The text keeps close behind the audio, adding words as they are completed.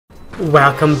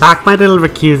Welcome back, my little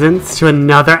recusants, to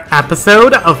another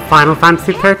episode of Final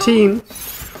Fantasy 13.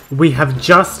 We have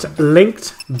just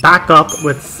linked back up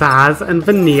with Sazh and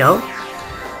Vanille,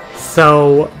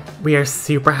 so we are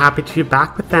super happy to be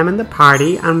back with them in the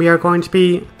party, and we are going to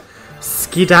be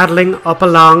skedaddling up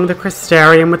along the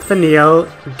Crystarium with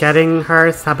Vanille, getting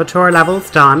her Saboteur levels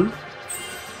done.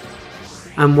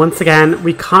 And once again,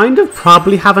 we kind of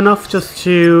probably have enough just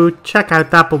to check out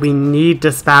that, but we need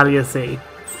Dispel, you see.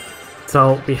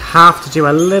 So we have to do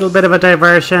a little bit of a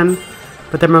diversion,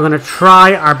 but then we're going to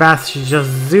try our best to just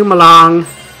zoom along,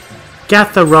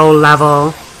 get the roll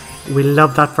level. We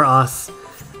love that for us.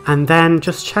 And then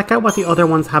just check out what the other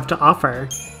ones have to offer.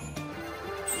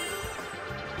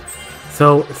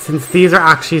 So since these are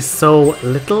actually so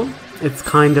little, it's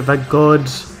kind of a good,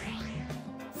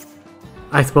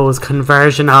 I suppose,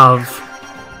 conversion of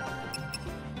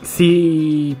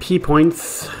CP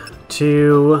points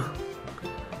to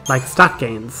like stat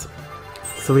gains.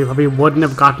 So we probably wouldn't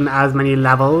have gotten as many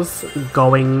levels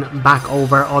going back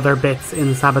over other bits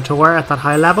in Saboteur at that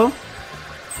high level,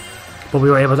 but we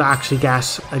were able to actually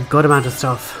get a good amount of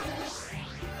stuff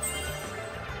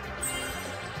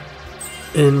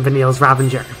in Vanille's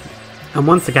Ravager. And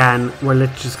once again, we're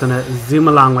literally just going to zoom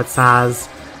along with Sazh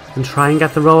and try and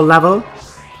get the roll level.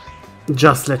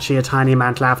 Just literally a tiny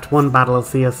amount left. One battle will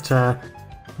see us to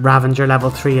Ravager level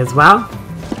 3 as well.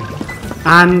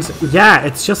 And yeah,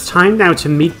 it's just time now to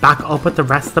meet back up with the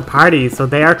rest of the party. So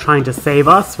they are trying to save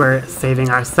us. We're saving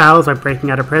ourselves by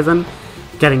breaking out of prison,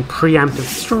 getting preemptive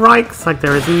strikes like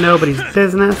there is nobody's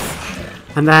business.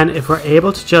 And then if we're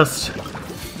able to just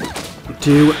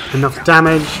do enough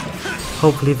damage,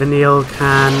 hopefully Vanille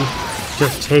can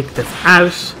just take this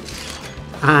out.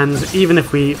 And even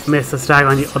if we miss a stag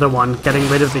on the other one, getting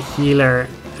rid of the healer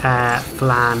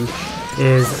Flan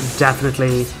is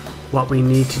definitely what we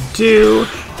need to do.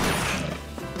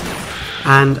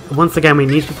 And once again, we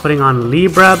need to be putting on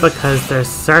Libra because there's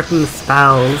certain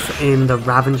spells in the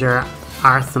Ravager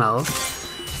arsenal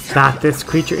that this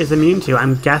creature is immune to.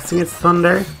 I'm guessing it's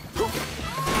Thunder.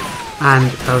 And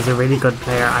that was a really good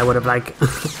player. I would have like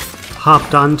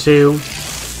hopped onto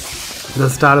the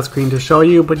status screen to show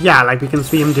you, but yeah, like we can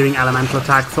see him doing elemental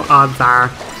attacks, so odds are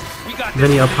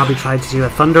Vanille probably tried to do a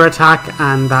thunder attack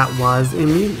and that was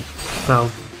immune. So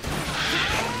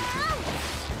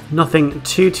nothing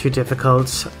too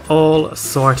difficult, all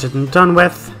sorted and done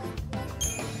with.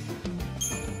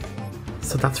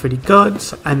 So that's really good.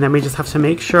 And then we just have to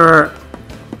make sure,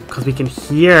 because we can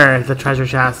hear the treasure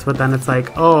chest, but then it's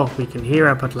like, oh, we can hear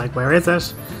it, but like, where is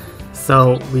it?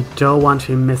 So we don't want to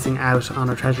be missing out on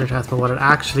a treasure chest, but what it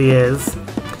actually is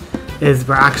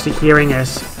we're actually hearing it.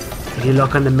 If you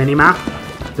look on the mini-map,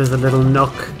 there's a little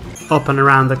nook up and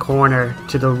around the corner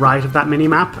to the right of that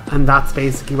mini-map, and that's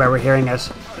basically where we're hearing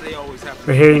it.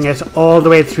 We're hearing it all the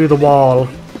way through the wall.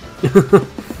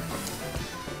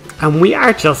 And we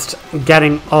are just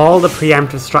getting all the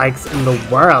preemptive strikes in the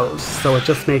world, so it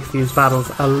just makes these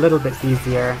battles a little bit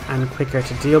easier and quicker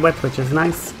to deal with, which is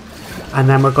nice. And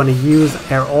then we're going to use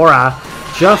our aura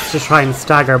just to try and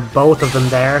stagger both of them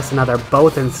there, so now they're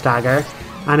both in stagger.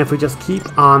 And if we just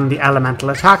keep on the elemental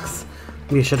attacks,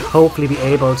 we should hopefully be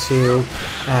able to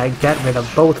get rid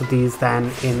of both of these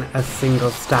then in a single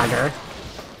stagger.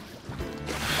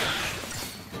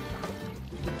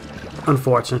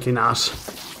 Unfortunately not.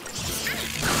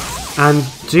 And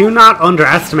do not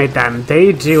underestimate them.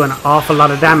 They do an awful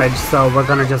lot of damage, so we're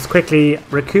going to just quickly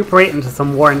recuperate into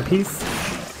some War and Peace.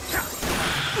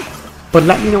 But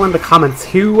let me know in the comments,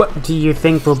 who do you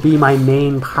think will be my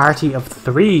main party of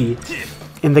 3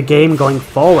 in the game going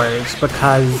forward?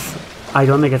 Because I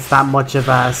don't think it's that much of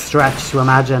a stretch to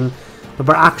imagine that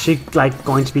we're actually like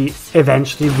going to be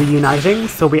eventually reuniting.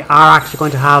 So we are actually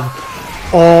going to have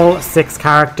all 6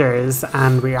 characters,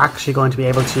 and we're actually going to be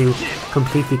able to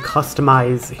completely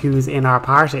customize who's in our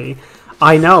party.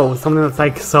 I know, something that's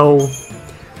like so,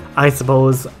 I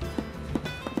suppose,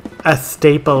 a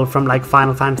staple from like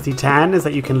Final Fantasy X is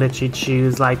that you can literally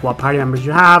choose like what party members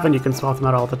you have and you can swap them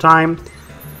out all the time.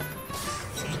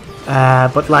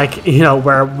 But like, you know,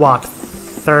 we're what,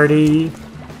 30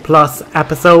 plus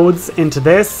episodes into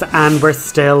this and we're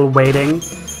still waiting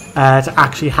to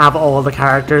actually have all the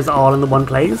characters all in the one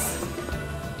place.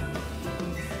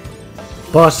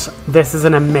 But this is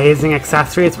an amazing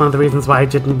accessory. It's one of the reasons why I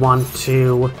didn't want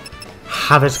to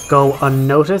have it go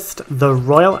unnoticed. The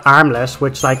Royal Armlet,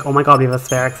 which like, oh my god, we have a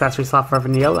spare accessory slot for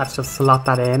Vanille, let's just slot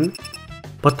that in.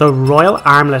 But the Royal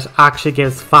Armlet actually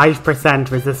gives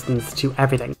 5% resistance to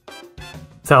everything.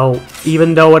 So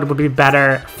even though it would be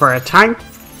better for a tank,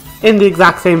 in the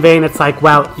exact same vein, it's like,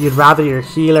 well, you'd rather your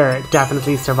healer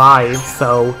definitely survive,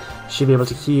 so she'd be able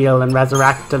to heal and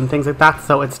resurrect and things like that,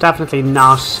 so it's definitely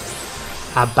not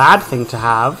a bad thing to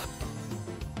have.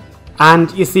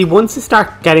 And you see, once you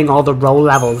start getting all the role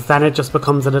levels, then it just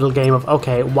becomes a little game of,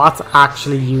 okay, what's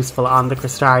actually useful on the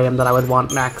Crystarium that I would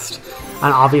want next?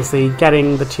 And obviously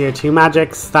getting the tier 2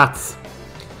 magics, that's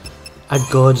a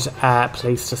good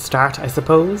place to start, I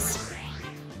suppose.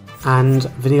 And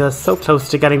Vanille is so close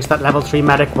to getting to that level 3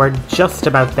 medic, we're just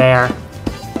about there.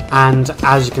 And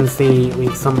as you can see, we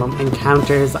have some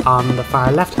encounters on the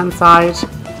far left hand side.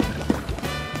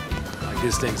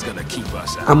 This thing's gonna keep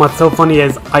us out. And what's so funny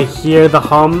is I hear the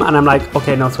hum and I'm like,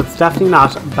 okay, no, so it's definitely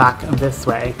not back this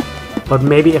way. But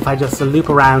maybe if I just loop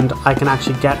around, I can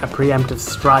actually get a preemptive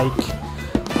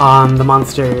strike on the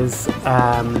monsters,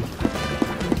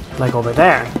 like over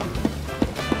there.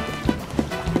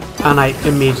 And I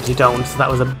immediately don't, so that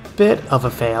was a bit of a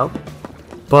fail.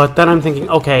 But then I'm thinking,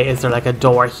 okay, is there like a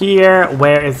door here?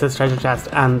 Where is this treasure chest?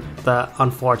 And the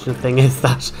unfortunate thing is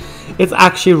that it's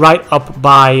actually right up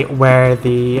by where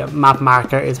the map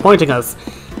marker is pointing us.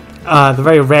 The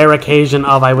very rare occasion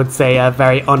of, I would say, a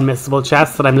very unmissable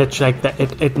chest that I'm literally like,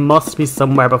 it must be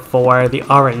somewhere before the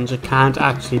orange. It can't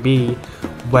actually be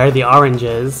where the orange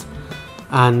is.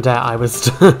 And I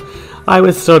was I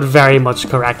was stood very much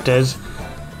corrected.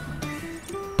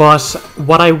 But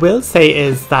what I will say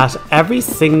is that every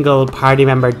single party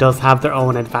member does have their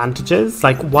own advantages.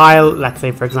 Like while, let's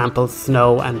say for example,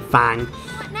 Snow and Fang,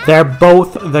 they're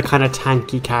both the kind of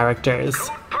tanky characters.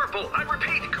 Purple, I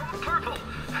repeat, code purple.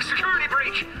 Security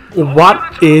breach.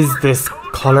 What is this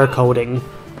color coding?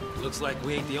 Looks like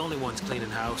we ain't the only ones cleaning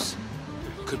house.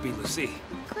 Could be Lucy.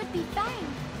 Could be Fang.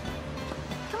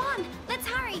 Come on, let's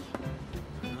hurry.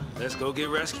 Let's go get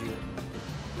rescued.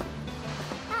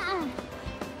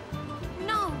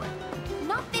 No,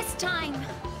 not this time.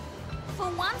 For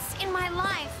once in my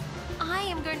life, I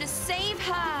am going to save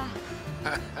her.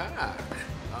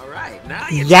 All right, now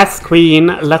you. Yes, Queen,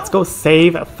 let's go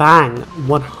save Fang,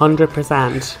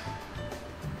 100%.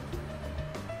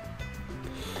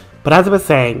 But as I was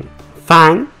saying,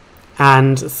 Fang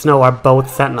and Snow are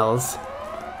both Sentinels.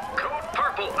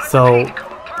 So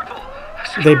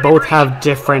they both have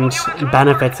different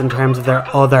benefits in terms of their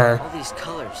other All these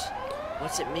colors.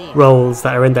 What's it mean? roles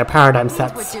that are in their paradigm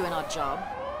sets. We're doing our job.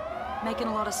 Making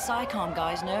a lot of PSIcom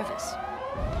guys nervous.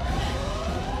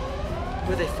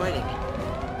 Who are they fighting?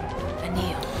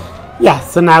 Vanille. Yeah,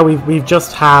 so now we've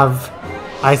just have,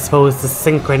 I suppose, the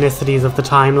synchronicities of the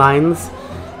timelines.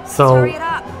 So, Hurry it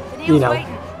up. you know,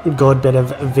 good bit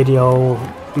of video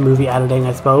movie editing,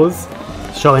 I suppose,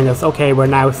 showing us, okay, we're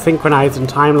now synchronized in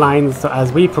timelines, so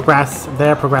as we progress,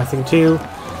 they're progressing too,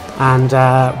 and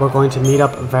we're going to meet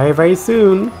up very, very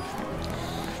soon.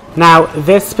 Now,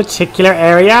 this particular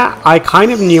area, I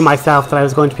kind of knew myself that I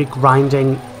was going to be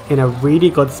grinding in a really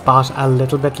good spot a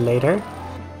little bit later.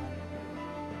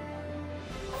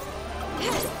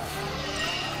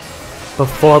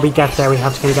 Before we get there, we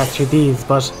have to kind of get through these,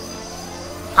 but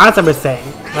as I was saying,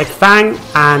 like Fang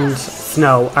and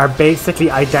Snow are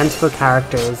basically identical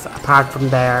characters apart from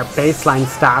their baseline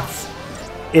stats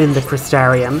in the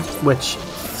Crystarium, which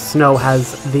Snow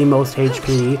has the most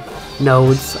HP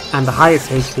nodes and the highest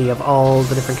HP of all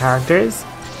the different characters,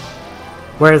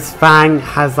 whereas Fang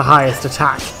has the highest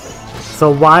attack.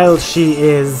 So while she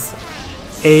is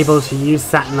able to use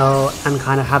Sentinel and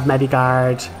kind of have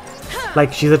Mediguard,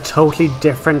 like she's a totally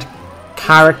different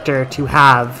character to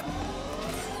have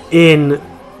in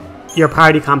your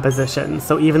party composition.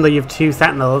 So even though you have two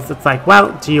Sentinels, it's like,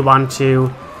 well, do you want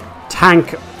to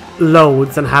tank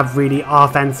loads and have really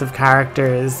offensive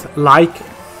characters like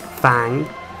Fang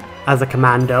as a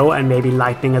commando and maybe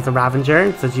Lightning as a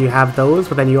Ravager? So do you have those,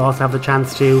 but then you also have the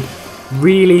chance to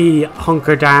really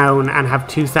hunker down and have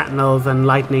two Sentinels and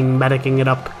Lightning medicing it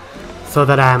up so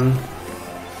that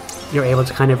you're able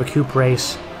to kind of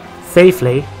recuperate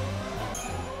safely.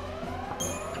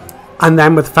 And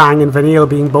then with Fang and Vanille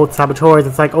being both saboteurs,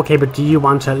 it's like, okay, but do you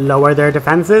want to lower their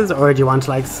defenses, or do you want to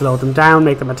like slow them down,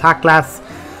 make them attack less?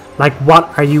 Like,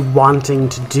 what are you wanting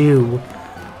to do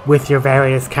with your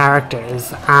various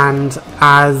characters? And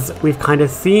as we've kind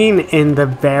of seen in the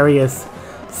various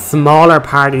smaller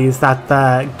parties that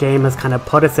the game has kind of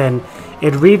put us in,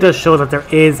 it really does show that there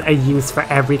is a use for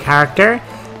every character.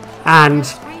 And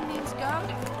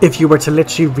if you were to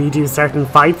literally redo certain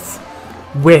fights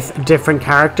with different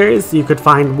characters, you could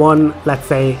find one, let's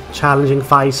say, challenging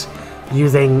fight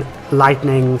using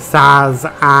Lightning, Sazh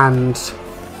and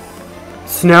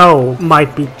Snow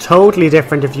might be totally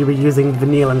different if you were using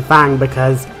Vanille and Fang,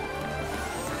 because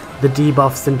the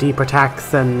debuffs and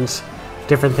deprotects and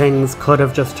different things could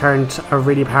have just turned a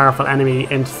really powerful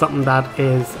enemy into something that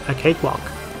is a cakewalk.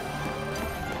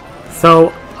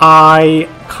 So I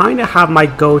kind of have my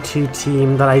go-to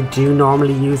team that I do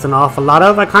normally use an awful lot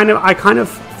of. I kind of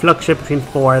fluctuate between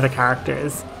 4 of the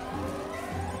characters,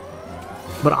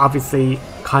 but obviously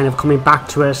kind of coming back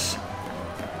to it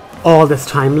all this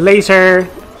time later,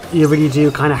 you really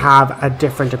do kind of have a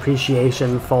different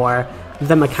appreciation for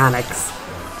the mechanics.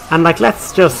 And like,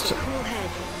 let's just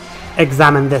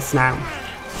examine this now.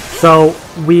 So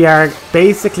we are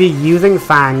basically using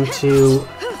Fang to,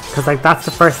 because like that's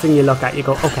the first thing you look at. You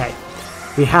go, okay,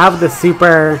 we have the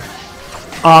super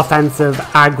offensive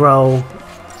aggro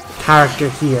character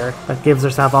here that gives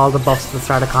herself all the buffs at the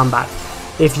start of combat.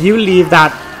 If you leave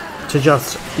that to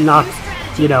just not,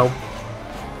 you know,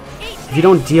 if you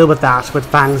don't deal with that with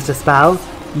Fang's Dispel,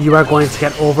 you are going to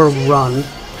get overrun.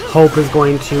 Hope is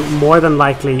going to more than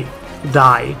likely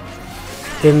die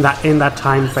in that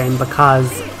time frame because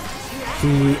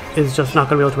he is just not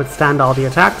going to be able to withstand all the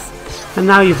attacks. And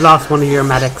now you've lost one of your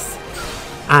medics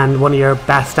and one of your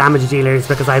best damage dealers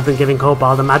because I've been giving Hope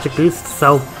all the magic boosts,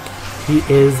 so he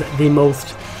is the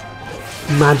most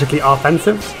magically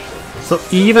offensive. So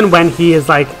even when he is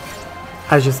like,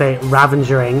 as you say,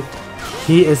 Ravengering,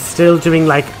 he is still doing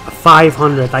like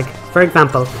 500. Like, for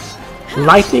example,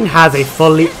 Lightning has a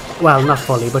fully, well, not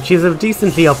fully, but she's a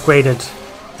decently upgraded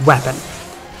weapon.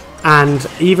 And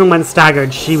even when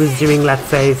staggered, she was doing, let's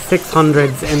say,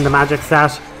 600s in the magic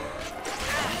stat.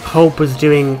 Hope was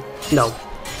doing, no,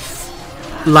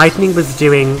 Lightning was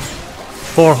doing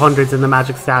 400s in the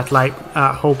magic stat, like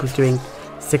Hope was doing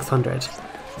 600.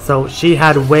 So she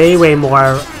had way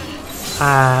more,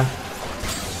 I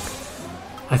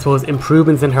suppose,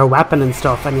 improvements in her weapon and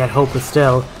stuff, and yet Hope was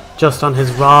still, just on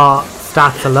his raw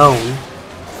stats alone,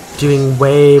 doing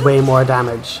way more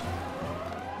damage.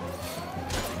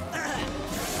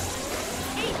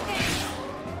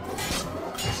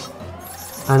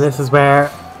 And this is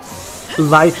where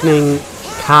Lightning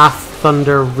casts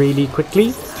Thunder really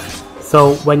quickly.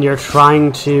 So when you're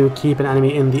trying to keep an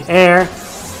enemy in the air,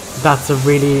 that's a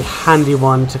really handy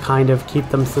one to kind of keep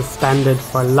them suspended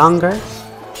for longer.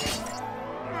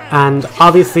 And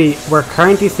obviously we're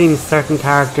currently seeing certain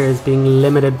characters being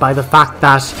limited by the fact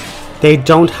that they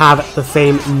don't have the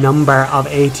same number of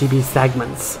ATB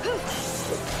segments.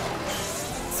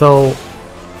 So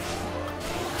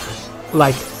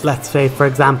like, let's say for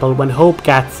example, when Hope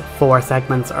gets 4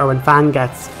 segments or when Fang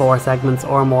gets 4 segments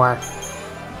or more,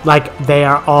 like, they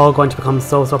are all going to become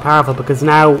so powerful because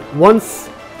now once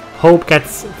Hope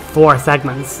gets 4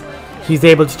 segments, he's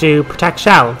able to do Protect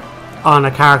Shell on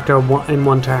a character in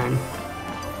one turn.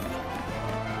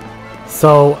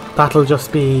 So that'll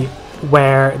just be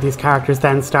where these characters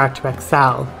then start to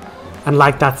excel. And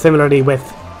like that, similarly with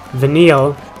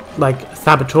Vanille, like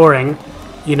saboteuring,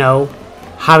 you know,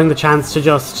 having the chance to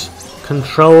just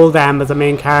control them as a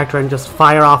main character and just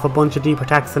fire off a bunch of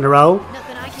D-protects in a row.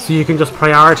 So you can just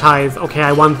prioritize, okay,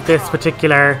 I want this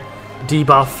particular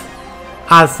debuff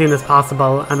as soon as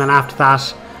possible, and then after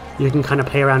that you can kind of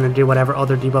play around and do whatever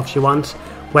other debuffs you want.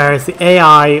 Whereas the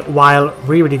AI, while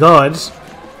really good,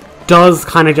 does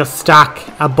kind of just stack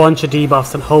a bunch of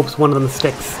debuffs and hopes one of them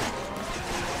sticks.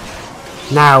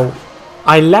 Now,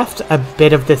 I left a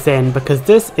bit of this in because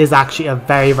this is actually a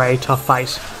very tough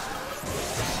fight.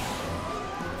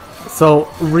 So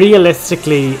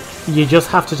realistically, you just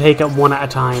have to take it one at a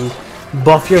time.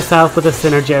 Buff yourself with a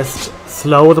synergist,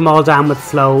 slow them all down with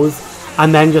slows,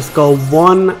 and then just go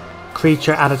one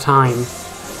creature at a time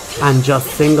and just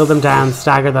single them down,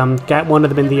 stagger them, get one of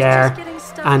them in the air,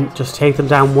 and just take them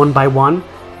down one by one.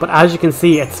 But as you can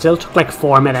see, it still took like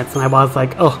 4 minutes, and I was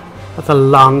like, oh, that's a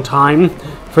long time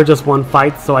for just one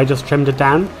fight, so I just trimmed it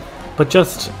down. But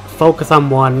just focus on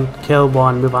one, kill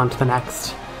one, move on to the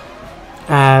next.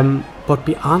 But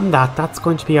beyond that, that's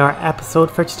going to be our episode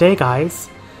for today, guys.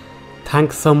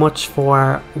 Thanks so much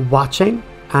for watching,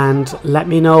 and let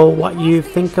me know what you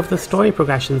think of the story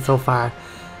progression so far.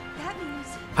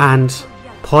 And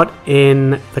put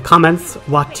in the comments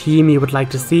what team you would like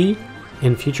to see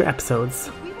in future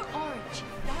episodes.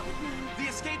 The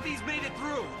escapees made it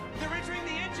through. They're entering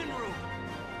the engine room.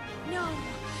 No.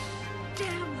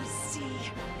 Damn the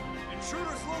sea.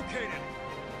 Intruders located.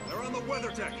 They're on the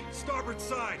weather deck, starboard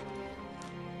side.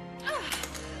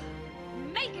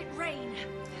 Make it rain.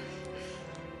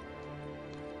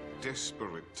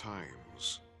 Desperate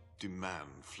times demand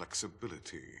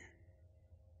flexibility.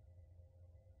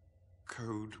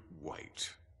 Code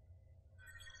White.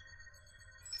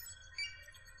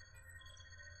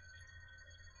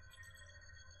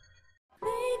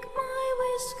 Make my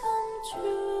wish come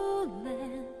true,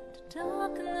 let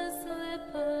darkness slip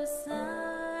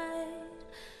aside,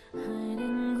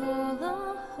 hiding all the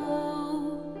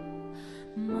hope,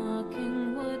 marking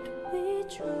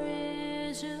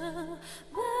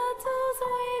Make